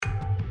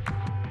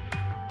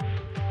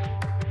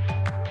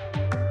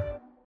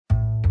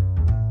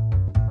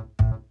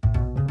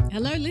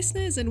Hello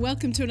listeners and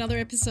welcome to another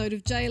episode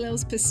of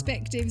JLL's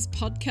Perspectives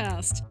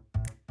podcast.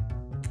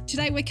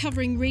 Today we're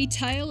covering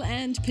retail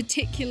and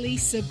particularly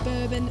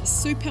suburban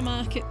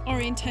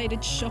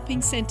supermarket-orientated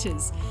shopping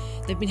centres.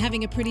 They've been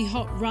having a pretty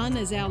hot run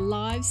as our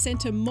lives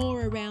centre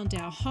more around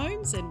our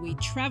homes and we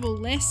travel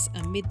less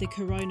amid the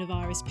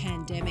coronavirus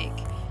pandemic.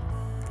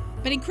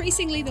 But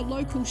increasingly, the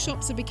local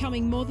shops are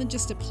becoming more than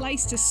just a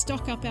place to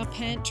stock up our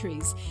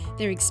pantries.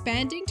 They're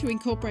expanding to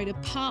incorporate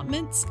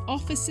apartments,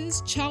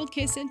 offices,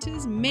 childcare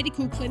centres,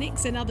 medical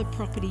clinics and other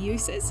property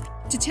uses.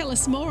 To tell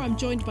us more, I'm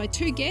joined by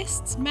two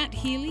guests, Matt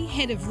Healy,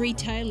 Head of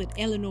Retail at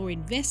Elanor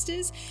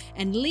Investors,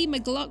 and Lee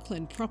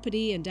McLaughlin,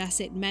 Property and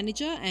Asset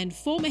Manager and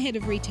former Head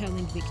of Retail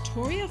in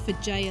Victoria for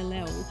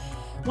JLL.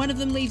 One of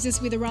them leaves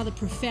us with a rather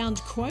profound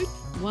quote.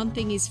 One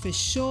thing is for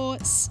sure,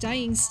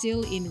 staying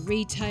still in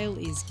retail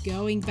is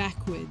going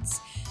backwards.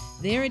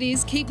 There it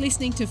is. Keep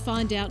listening to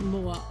find out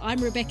more.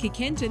 I'm Rebecca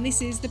Kent and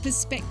this is the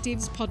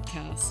Perspectives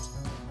podcast.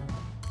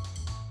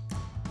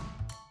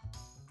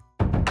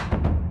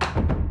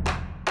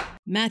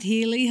 Matt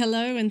Healy,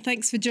 hello, and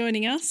thanks for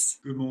joining us.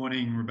 Good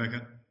morning,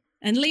 Rebecca.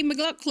 And Lee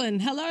McLaughlin,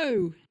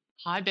 hello.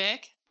 Hi,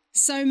 Beck.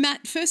 So,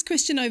 Matt, first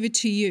question over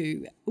to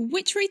you.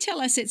 Which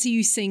retail assets are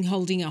you seeing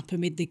holding up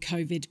amid the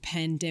COVID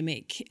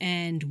pandemic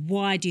and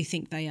why do you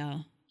think they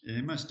are?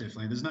 Yeah, most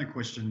definitely. There's no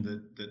question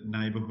that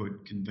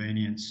neighbourhood,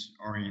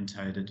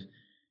 convenience-orientated,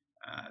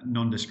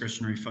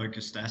 non-discretionary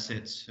focused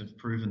assets have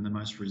proven the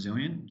most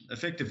resilient.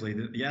 Effectively,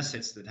 the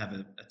assets that have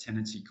a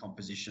tenancy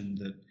composition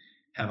that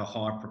have a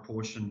high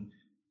proportion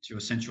to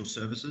essential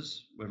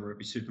services, whether it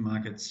be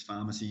supermarkets,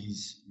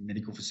 pharmacies,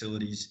 medical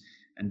facilities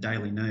and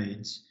daily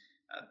needs,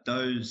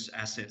 those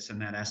assets and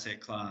that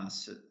asset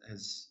class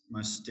has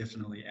most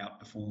definitely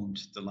outperformed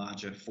the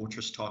larger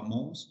fortress-type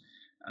malls.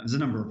 There's a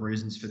number of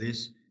reasons for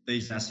this.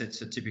 These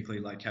assets are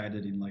typically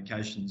located in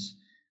locations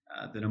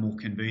that are more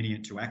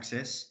convenient to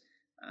access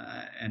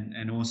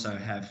and also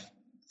have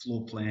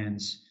floor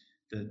plans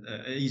that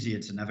are easier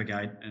to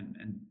navigate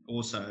and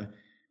also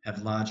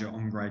have larger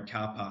on-grade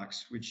car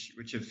parks,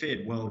 which have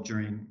fared well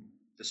during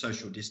the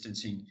social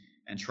distancing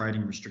and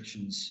trading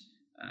restrictions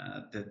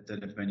that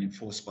have been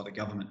enforced by the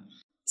government.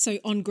 So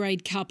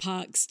on-grade car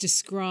parks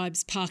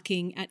describes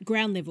parking at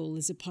ground level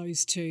as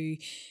opposed to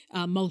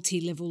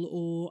multi-level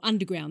or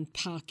underground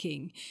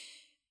parking.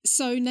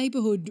 So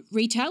neighbourhood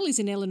retail is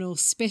an Elanor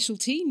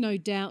specialty. No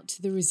doubt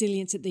the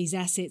resilience that these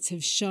assets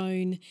have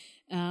shown.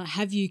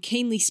 Have you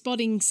keenly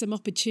spotting some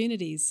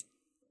opportunities?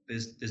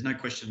 There's no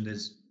question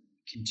there's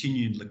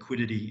continued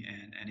liquidity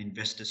and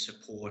investor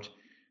support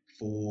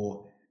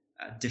for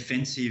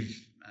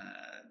defensive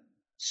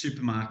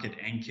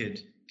supermarket-anchored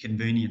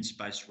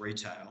convenience-based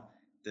retail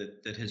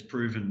that has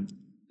proven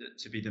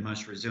to be the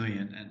most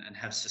resilient and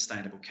have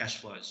sustainable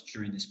cash flows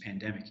during this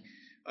pandemic.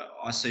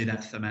 I see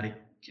that thematic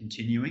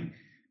continuing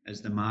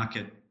as the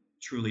market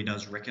truly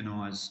does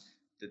recognise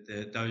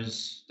that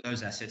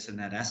those assets and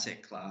that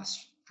asset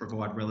class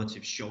provide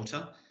relative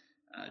shelter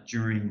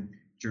during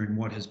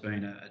what has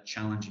been a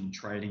challenging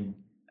trading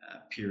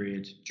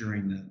period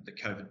during the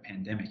COVID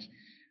pandemic.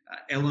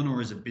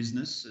 Elanor as a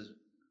business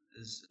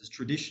has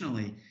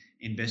traditionally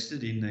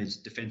invested in these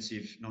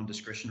defensive,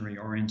 non-discretionary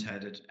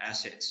orientated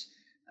assets,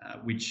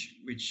 which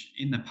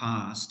in the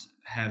past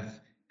have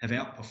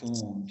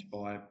outperformed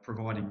by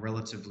providing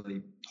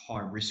relatively high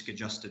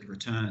risk-adjusted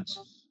returns.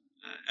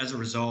 As a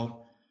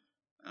result,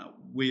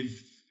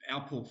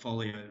 our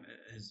portfolio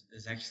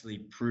has actually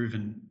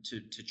proven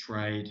to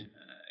trade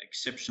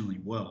exceptionally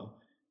well,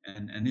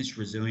 and this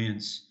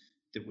resilience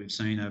that we've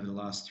seen over the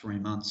last 3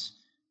 months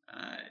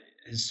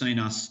has seen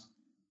us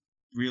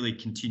really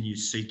continue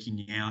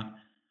seeking out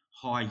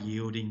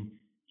high-yielding,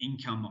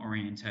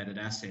 income-orientated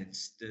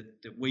assets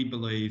that we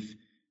believe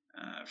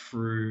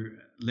through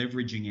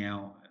leveraging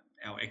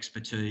our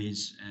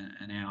expertise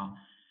and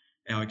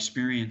our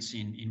experience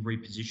in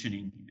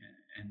repositioning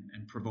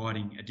and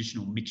providing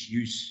additional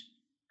mixed-use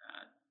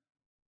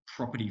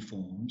property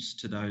forms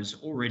to those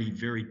already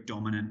very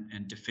dominant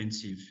and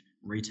defensive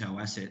retail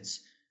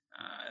assets,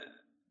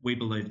 we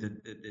believe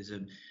that there's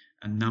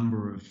a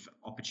number of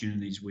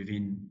opportunities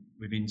within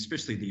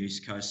especially the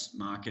East Coast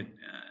market,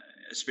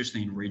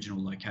 especially in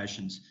regional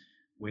locations,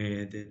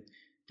 where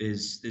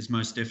there's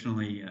most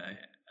definitely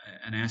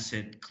an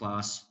asset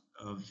class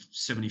of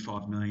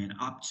 75 million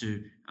up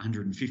to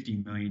 150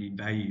 million in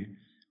value,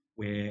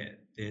 where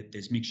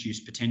there's mixed-use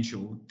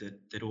potential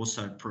that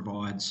also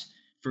provides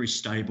very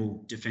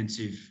stable,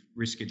 defensive,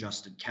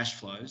 risk-adjusted cash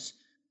flows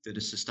that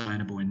are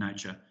sustainable in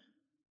nature.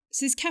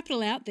 So there's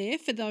capital out there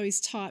for those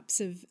types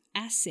of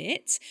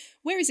assets.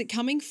 Where is it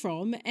coming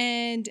from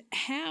and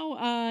how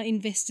are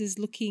investors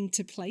looking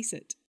to place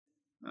it?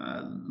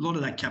 A lot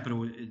of that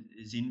capital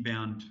is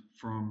inbound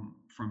from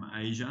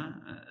Asia.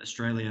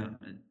 Australia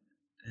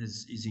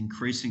is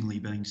increasingly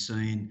being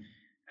seen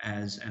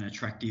as an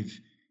attractive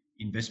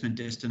investment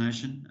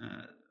destination.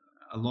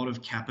 A lot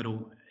of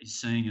capital is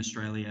seeing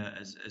Australia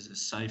as a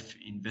safe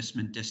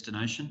investment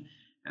destination,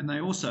 and they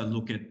also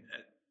look at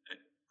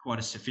quite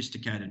a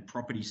sophisticated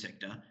property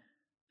sector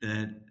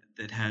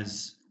that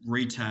has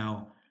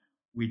retail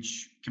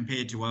which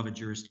compared to other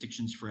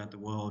jurisdictions throughout the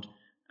world,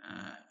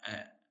 uh,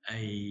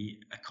 a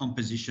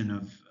composition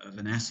of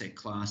an asset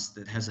class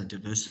that has a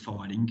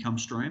diversified income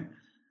stream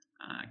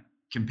uh,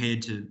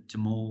 compared to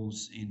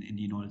malls in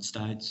the United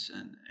States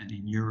and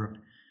in Europe.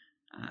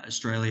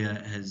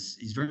 Australia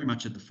is very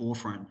much at the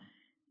forefront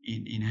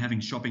in having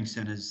shopping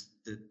centres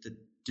that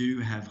do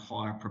have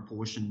higher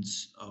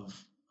proportions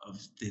of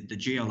the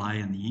GLA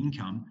and the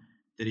income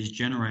that is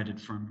generated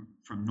from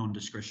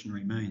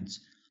non-discretionary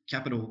means.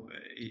 Capital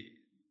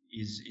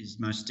is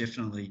most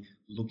definitely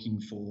looking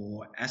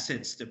for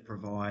assets that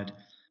provide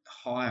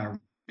higher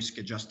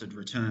risk-adjusted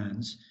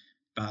returns,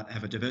 but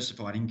have a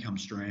diversified income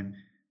stream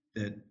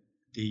that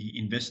the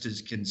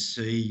investors can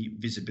see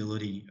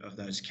visibility of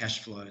those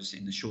cash flows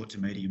in the short to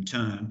medium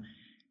term.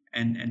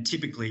 And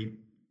typically,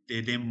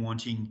 they're then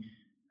wanting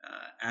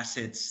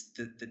assets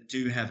that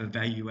do have a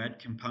value add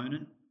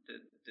component,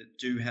 that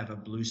do have a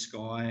blue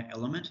sky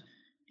element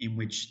in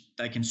which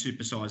they can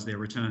supersize their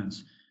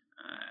returns.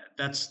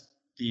 That's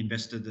the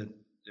investor that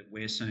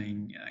we're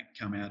seeing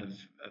come out of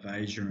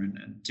Asia,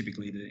 and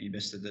typically the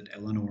investor that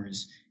Elanor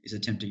is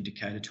attempting to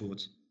cater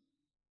towards.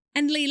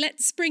 And Lee,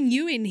 let's bring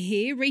you in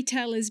here.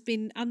 Retail has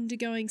been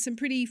undergoing some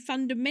pretty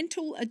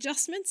fundamental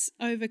adjustments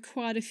over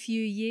quite a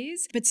few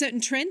years, but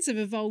certain trends have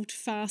evolved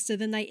faster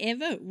than they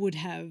ever would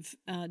have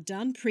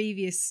done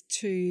previous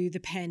to the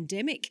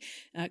pandemic.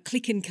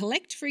 Click and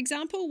collect, for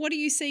example. What are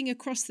you seeing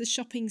across the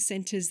shopping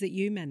centres that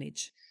you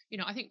manage?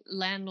 I think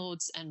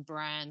landlords and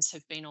brands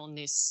have been on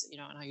this,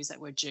 and I use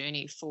that word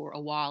journey for a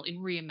while in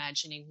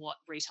reimagining what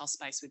retail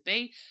space would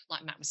be.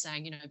 Like Matt was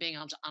saying, being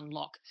able to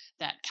unlock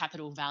that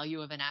capital value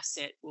of an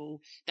asset,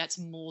 well, that's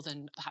more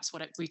than perhaps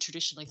what we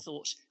traditionally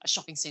thought a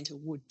shopping centre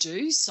would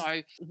do.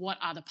 So what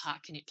other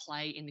part can it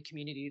play in the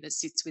community that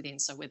sits within?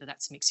 So whether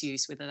that's mixed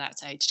use, whether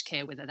that's aged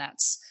care, whether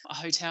that's a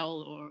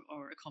hotel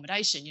or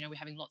accommodation, we're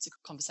having lots of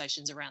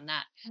conversations around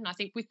that. And I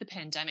think with the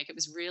pandemic, it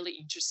was really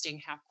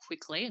interesting how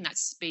quickly, and that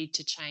speed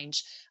to change,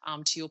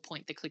 to your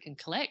point, the click and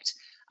collect.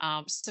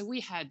 So we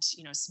had,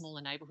 smaller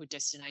neighbourhood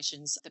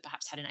destinations that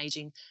perhaps had an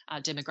ageing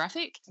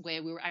demographic,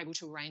 where we were able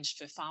to arrange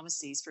for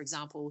pharmacies, for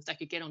example, they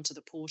could get onto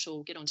the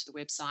portal, get onto the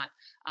website,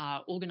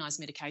 organise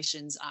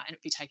medications, and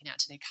it'd be taken out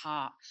to their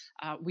car.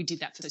 We did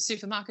that for the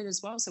supermarket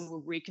as well. So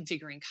we're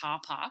reconfiguring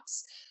car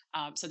parks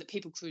so that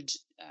people could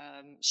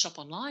shop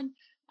online.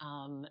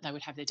 They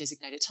would have their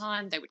designated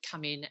time. They would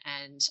come in,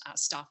 and a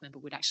staff member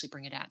would actually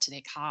bring it out to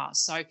their car.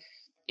 So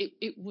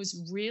it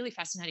was really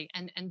fascinating,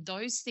 and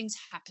those things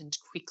happened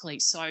quickly.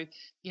 So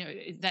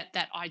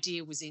that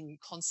idea was in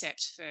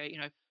concept for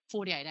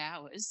 48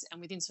 hours,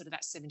 and within sort of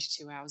that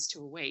 72 hours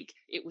to a week,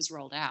 it was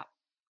rolled out.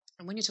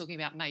 And when you're talking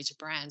about major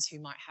brands who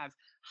might have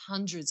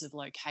hundreds of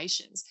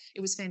locations,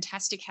 it was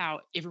fantastic how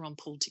everyone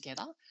pulled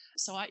together.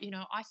 So I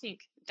think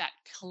that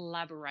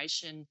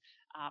collaboration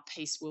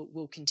piece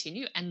will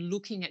continue, and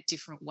looking at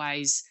different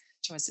ways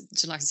to,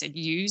 like I said,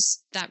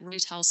 use that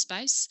retail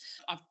space.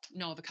 I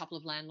know of a couple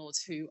of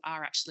landlords who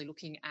are actually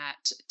looking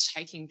at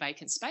taking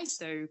vacant space.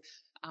 So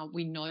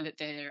we know that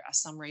there are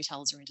some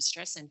retailers who are in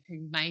distress and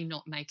who may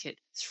not make it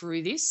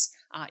through this,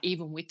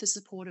 even with the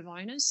support of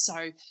owners.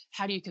 So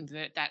how do you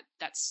convert that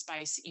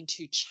space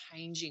into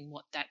changing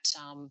what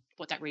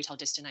that retail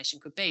destination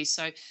could be?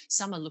 So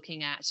some are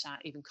looking at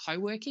even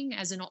co-working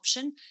as an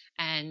option,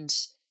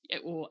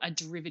 or a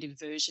derivative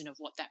version of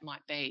what that might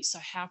be. So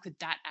how could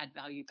that add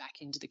value back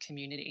into the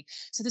community?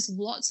 So there's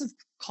lots of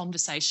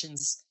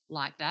conversations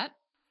like that.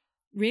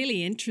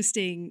 Really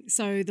interesting.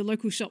 So the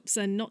local shops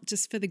are not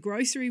just for the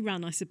grocery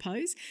run, I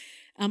suppose.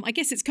 I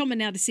guess it's common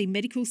now to see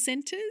medical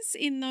centres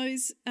in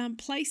those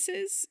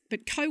places,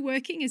 but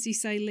co-working, as you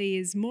say, Lee,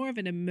 is more of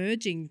an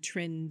emerging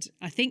trend.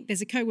 I think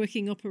there's a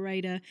co-working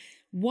operator,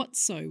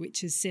 Watso,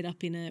 which is set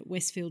up in a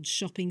Westfield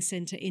shopping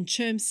centre in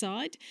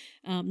Chermside,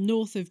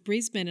 north of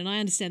Brisbane, and I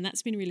understand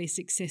that's been really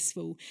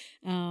successful.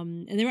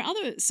 And there are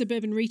other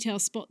suburban retail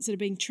spots that are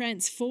being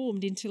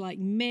transformed into like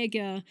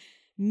mega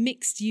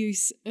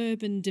mixed-use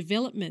urban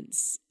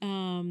developments.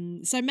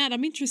 So, Matt,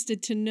 I'm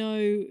interested to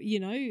know,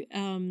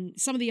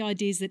 some of the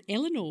ideas that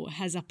Elanor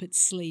has up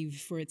its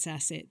sleeve for its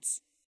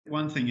assets.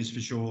 One thing is for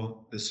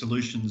sure, the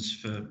solutions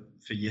for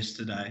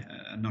yesterday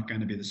are not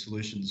going to be the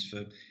solutions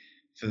for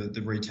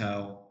the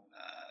retail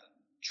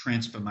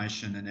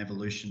transformation and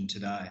evolution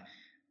today.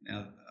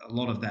 Now, a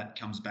lot of that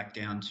comes back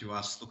down to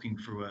us looking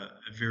through a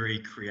very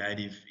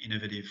creative,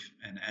 innovative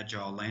and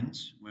agile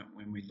lens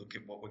when we look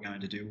at what we're going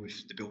to do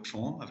with the built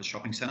form of a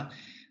shopping centre.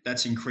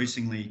 That's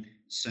increasingly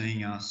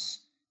seeing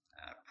us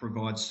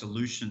provide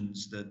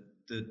solutions that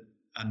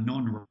are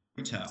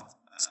non-retail.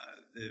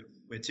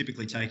 We're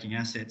typically taking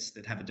assets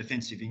that have a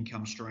defensive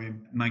income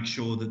stream, make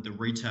sure that the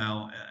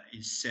retail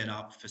is set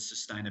up for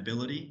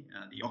sustainability,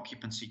 the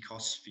occupancy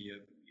costs for your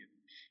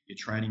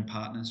trading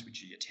partners,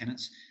 which are your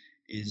tenants,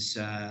 is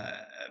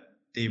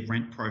their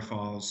rent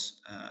profiles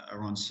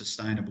are on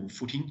sustainable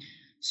footing,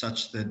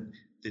 such that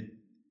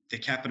the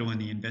capital and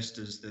the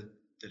investors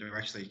that are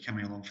actually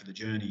coming along for the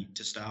journey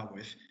to start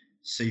with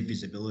see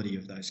visibility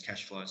of those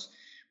cash flows.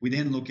 We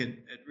then look at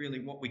really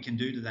what we can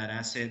do to that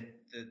asset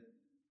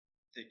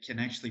that can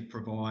actually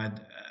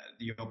provide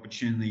the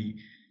opportunity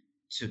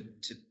to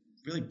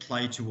really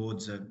play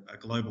towards a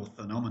global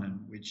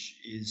phenomenon, which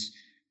is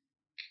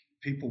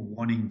people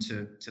wanting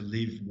to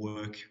live,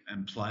 work,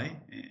 and play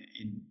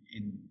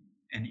in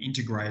an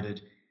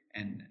integrated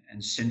and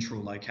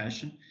central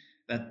location.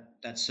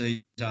 That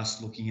sees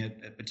us looking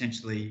at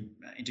potentially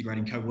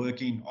integrating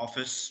co-working,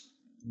 office,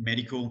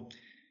 medical,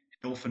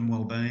 health and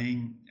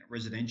wellbeing,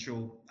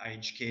 residential,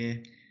 aged care,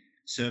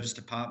 service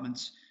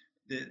departments.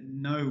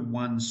 No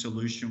one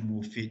solution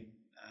will fit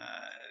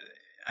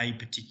a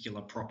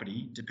particular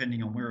property,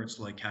 depending on where it's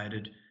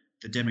located,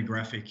 the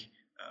demographic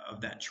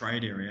of that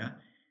trade area,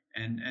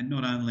 and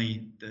not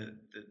only the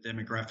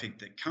demographic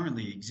that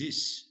currently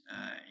exists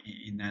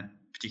in that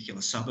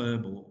particular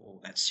suburb or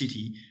that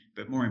city,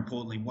 but more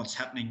importantly, what's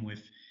happening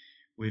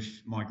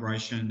with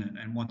migration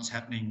and what's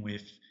happening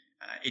with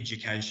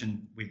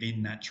education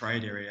within that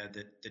trade area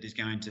that is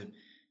going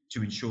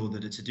to ensure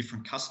that it's a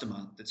different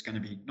customer that's going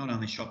to be not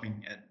only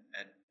shopping at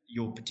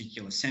your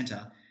particular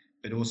centre,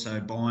 but also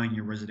buying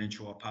your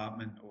residential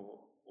apartment or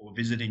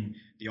visiting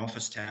the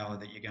office tower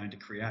that you're going to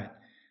create.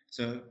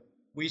 So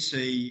we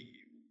see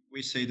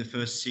the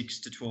first 6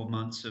 to 12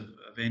 months of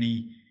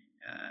any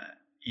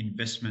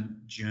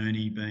investment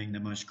journey being the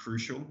most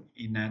crucial,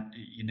 in that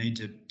you need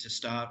to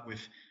start with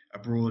a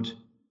broad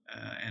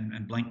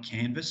and blank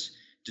canvas,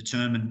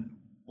 determine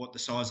what the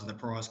size of the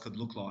prize could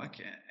look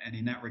like. And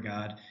in that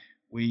regard,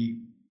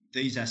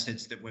 these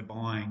assets that we're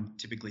buying,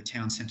 typically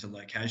town centre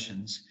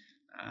locations,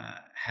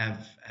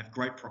 have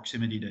great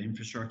proximity to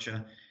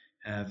infrastructure,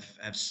 have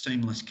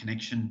seamless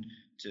connection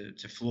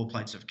to floor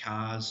plates of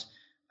cars.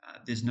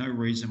 There's no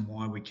reason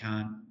why we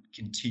can't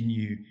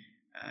continue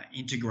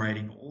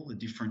integrating all the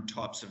different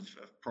types of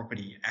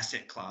property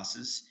asset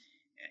classes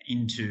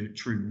into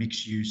true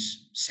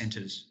mixed-use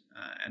centres,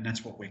 and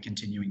that's what we're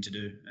continuing to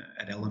do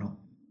at Elanor.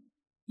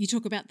 You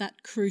talk about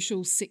that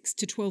crucial 6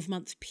 to 12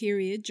 month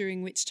period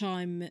during which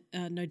time,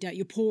 no doubt,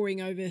 you're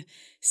poring over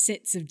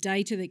sets of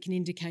data that can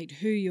indicate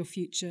who your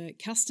future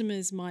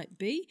customers might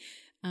be.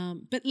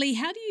 But Lee,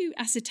 how do you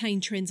ascertain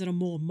trends on a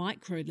more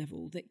micro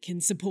level that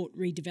can support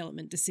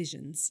redevelopment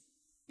decisions?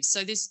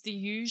 So there's the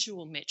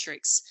usual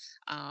metrics,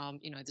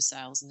 the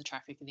sales and the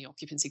traffic and the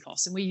occupancy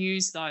costs. And we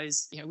use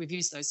those, we've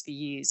used those for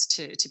years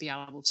to be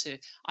able to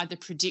either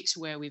predict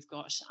where we've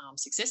got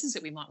successes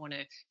that we might want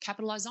to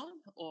capitalise on,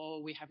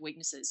 or we have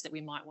weaknesses that we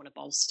might want to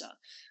bolster.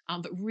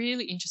 But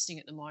really interesting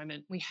at the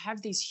moment, we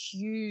have these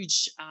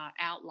huge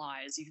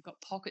outliers. You've got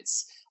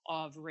pockets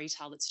of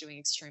retail that's doing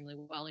extremely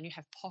well, and you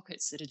have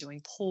pockets that are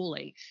doing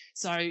poorly.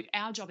 So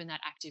our job in that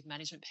active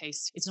management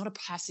piece, it's not a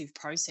passive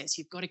process.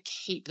 You've got to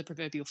keep the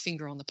proverbial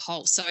finger on the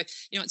pulse. So,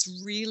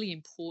 it's really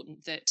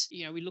important that,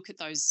 we look at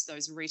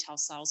those retail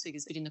sales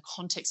figures, but in the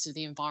context of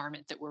the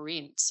environment that we're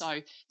in.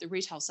 So the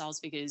retail sales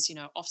figures,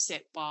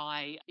 offset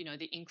by,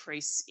 the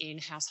increase in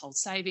household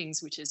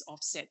savings, which is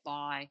offset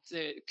by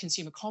the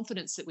consumer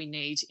confidence that we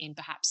need in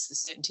perhaps the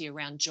certainty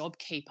around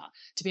JobKeeper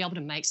to be able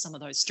to make some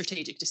of those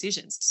strategic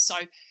decisions. So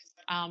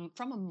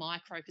from a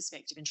micro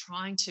perspective, and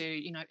trying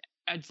to,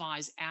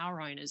 advise our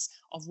owners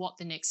of what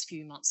the next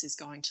few months is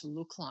going to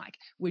look like,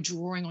 we're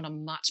drawing on a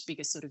much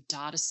bigger sort of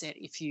data set,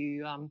 if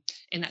you,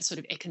 in that sort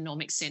of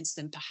economic sense,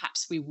 than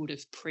perhaps we would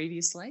have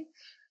previously.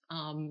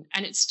 And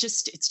it's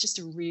just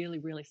a really,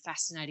 really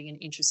fascinating and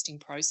interesting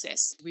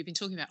process. We've been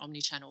talking about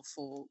omnichannel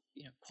for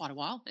quite a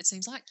while, it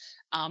seems like,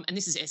 and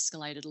this has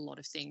escalated a lot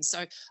of things.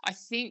 So I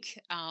think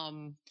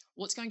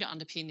what's going to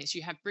underpin this,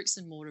 you have bricks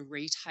and mortar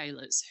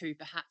retailers who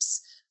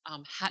perhaps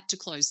had to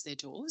close their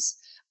doors,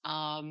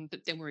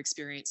 but then we're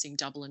experiencing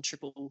double and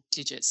triple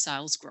digit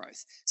sales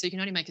growth. So you can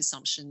only make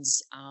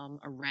assumptions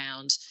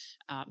around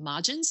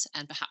margins,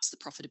 and perhaps the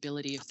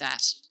profitability of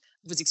that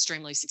was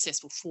extremely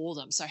successful for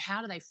them. So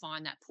how do they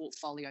find that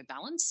portfolio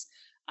balance?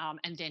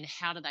 And then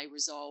how do they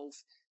resolve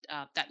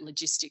that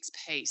logistics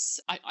piece?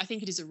 I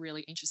think it is a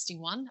really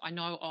interesting one. I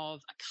know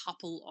of a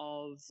couple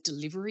of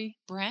delivery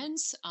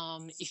brands,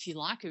 if you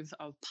like, of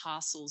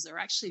parcels. They're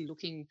actually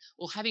looking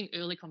or having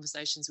early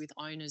conversations with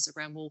owners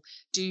around, well,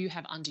 do you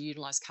have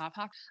underutilised car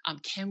park?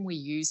 Can we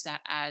use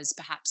that as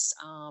perhaps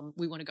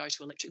we want to go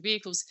to electric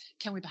vehicles?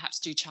 Can we perhaps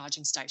do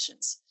charging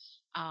stations?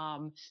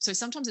 So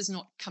sometimes it's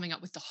not coming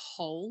up with the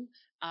whole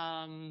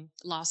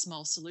last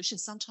mile solution.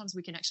 Sometimes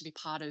we can actually be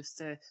part of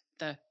the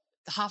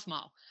half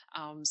mile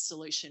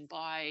solution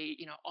by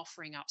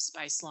offering up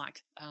space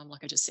like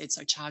I just said,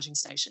 so charging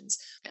stations,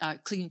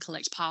 click and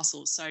collect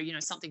parcels. So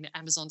something that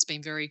Amazon's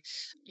been very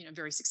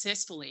very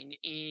successful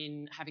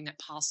in having that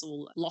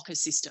parcel locker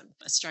system.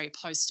 Australia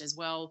Post as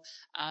well.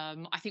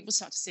 I think we'll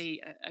start to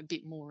see a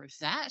bit more of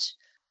that.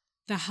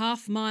 The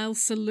half mile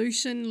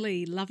solution,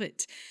 Lee, love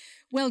it.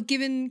 Well,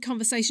 given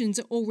conversations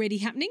are already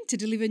happening to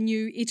deliver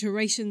new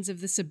iterations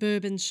of the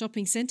suburban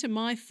shopping centre,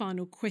 my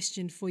final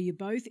question for you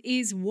both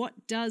is,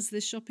 what does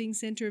the shopping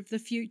centre of the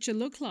future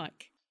look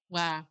like?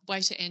 Wow,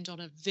 way to end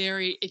on a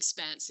very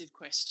expansive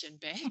question,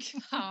 Beck.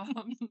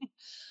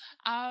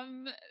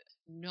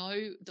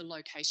 know the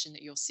location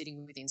that you're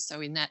sitting within.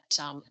 So in that,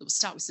 we'll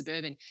start with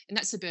suburban. In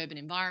that suburban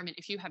environment,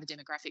 if you have a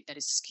demographic that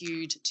is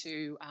skewed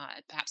to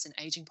perhaps an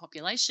aging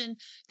population,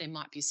 there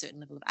might be a certain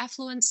level of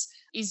affluence.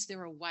 Is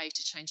there a way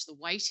to change the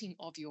weighting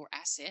of your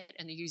asset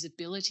and the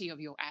usability of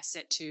your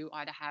asset to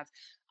either have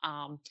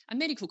a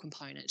medical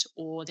component,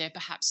 or there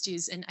perhaps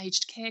is an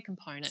aged care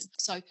component?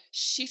 So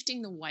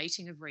shifting the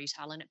weighting of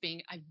retail and it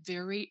being a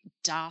very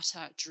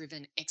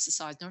data-driven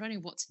exercise, not only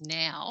what's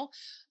now,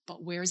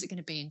 but where is it going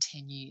to be in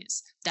 10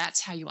 years?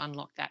 That's how you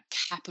unlock that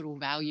capital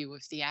value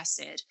of the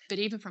asset. But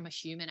even from a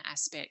human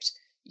aspect,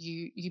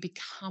 you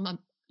become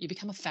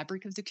a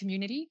fabric of the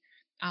community,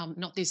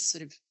 not this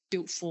sort of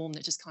built form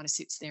that just kind of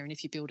sits there, and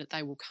if you build it,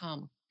 they will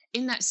come.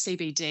 In that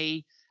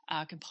CBD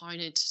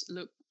component,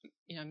 look,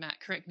 Matt,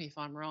 correct me if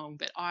I'm wrong,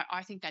 but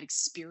I think that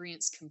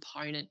experience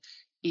component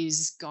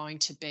is going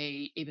to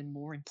be even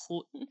more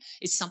important.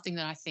 It's something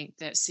that I think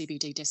that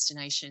CBD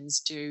destinations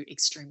do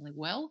extremely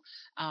well.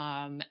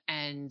 And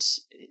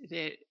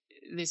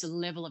there's a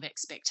level of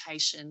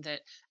expectation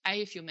that,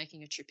 if you're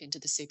making a trip into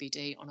the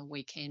CBD on a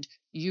weekend,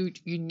 you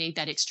need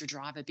that extra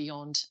driver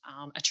beyond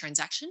a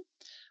transaction.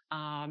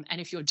 And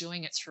if you're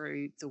doing it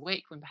through the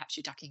week when perhaps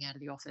you're ducking out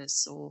of the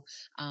office or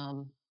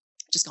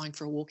just going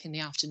for a walk in the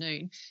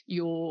afternoon,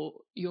 your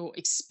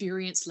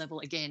experience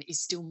level, again, is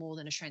still more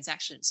than a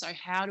transaction. So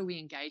how do we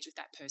engage with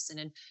that person?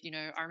 And,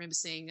 I remember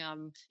seeing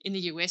in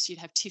the US, you'd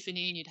have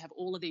Tiffany and you'd have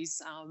all of these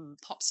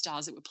pop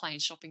stars that would play in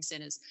shopping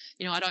centres.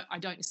 I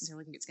don't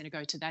necessarily think it's going to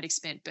go to that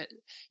extent, but,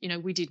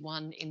 we did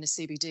one in the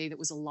CBD that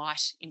was a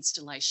light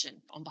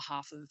installation on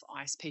behalf of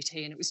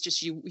ISPT. And it was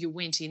just, you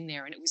went in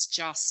there and it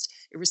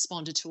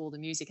responded to all the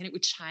music, and it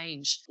would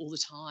change all the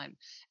time.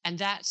 And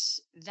that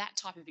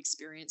type of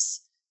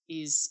experience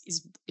is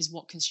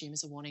what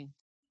consumers are wanting.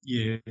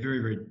 Yeah, very,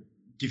 very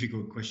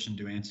difficult question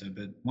to answer.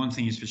 But one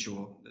thing is for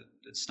sure,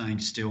 that staying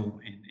still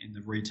in the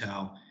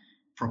retail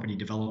property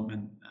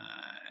development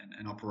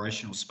and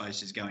operational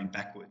space is going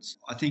backwards.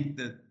 I think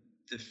that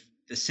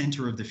the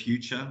centre of the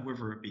future,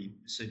 whether it be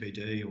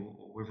CBD or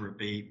whether it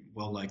be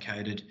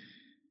well-located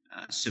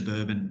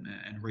suburban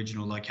and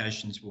regional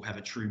locations, will have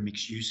a true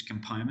mixed-use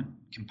component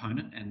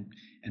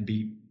and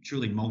be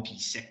truly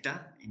multi-sector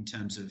in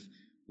terms of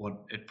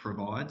what it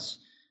provides.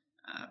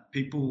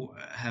 People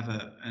have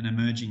an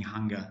emerging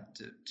hunger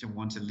to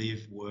want to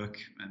live, work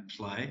and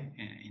play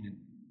in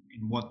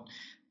what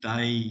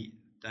they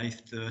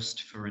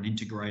thirst for, an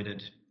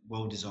integrated,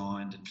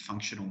 well-designed and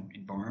functional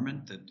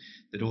environment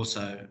that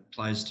also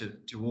plays to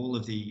all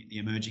of the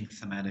emerging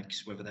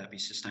thematics, whether that be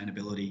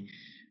sustainability,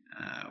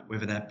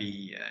 whether that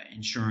be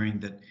ensuring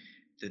that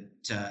the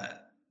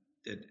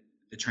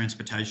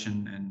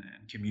transportation and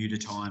commuter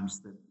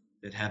times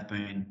that have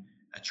been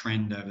a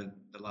trend over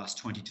the last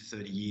 20 to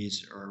 30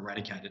 years are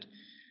eradicated.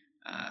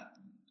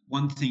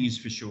 One thing is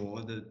for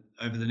sure, that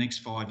over the next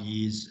 5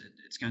 years,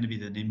 it's going to be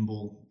the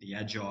nimble, the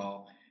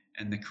agile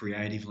and the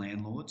creative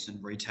landlords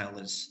and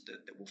retailers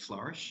that will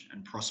flourish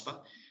and prosper.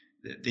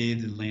 They're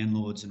the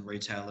landlords and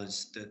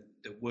retailers that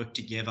work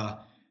together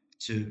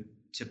to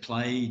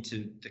play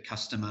to the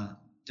customer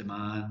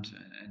demand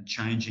and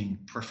changing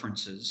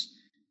preferences,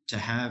 to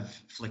have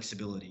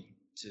flexibility,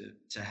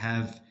 to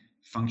have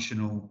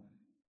functional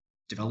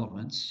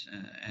developments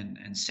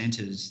and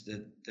centres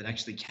that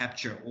actually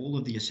capture all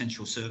of the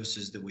essential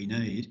services that we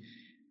need,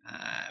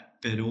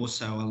 but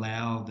also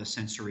allow the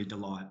sensory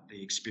delight, the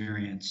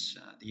experience,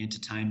 the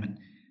entertainment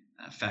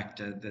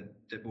factor that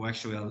will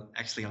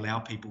actually allow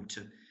people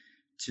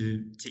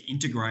to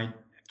integrate,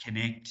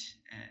 connect,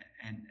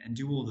 and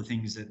do all the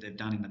things that they've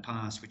done in the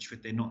past, which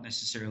they're not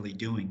necessarily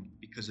doing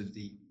because of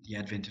the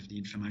advent of the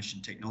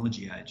information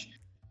technology age.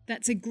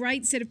 That's a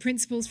great set of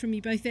principles from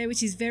you both there,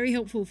 which is very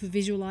helpful for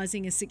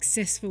visualising a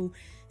successful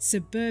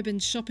suburban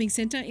shopping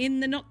centre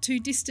in the not too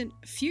distant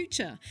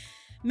future.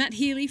 Matt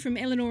Healy from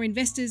Elanor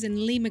Investors and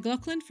Lee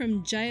McLaughlin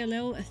from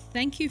JLL,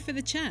 thank you for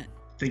the chat.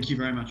 Thank you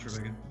very much,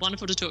 Rebecca.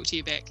 Wonderful to talk to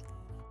you, Beck.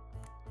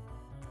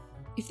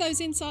 If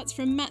those insights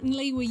from Matt and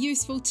Lee were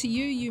useful to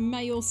you, you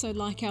may also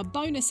like our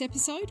bonus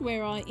episode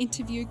where I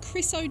interview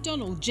Chris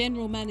O'Donnell,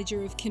 General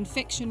Manager of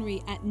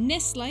Confectionery at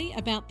Nestle,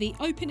 about the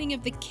opening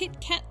of the Kit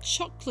Kat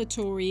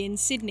Chocolatory in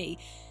Sydney.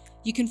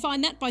 You can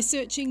find that by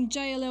searching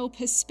JLL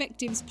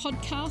Perspectives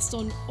podcast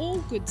on all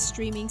good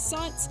streaming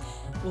sites,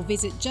 or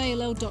visit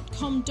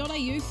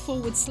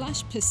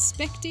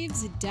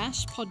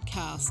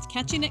jll.com.au/perspectives-podcast.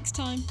 Catch you next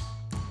time.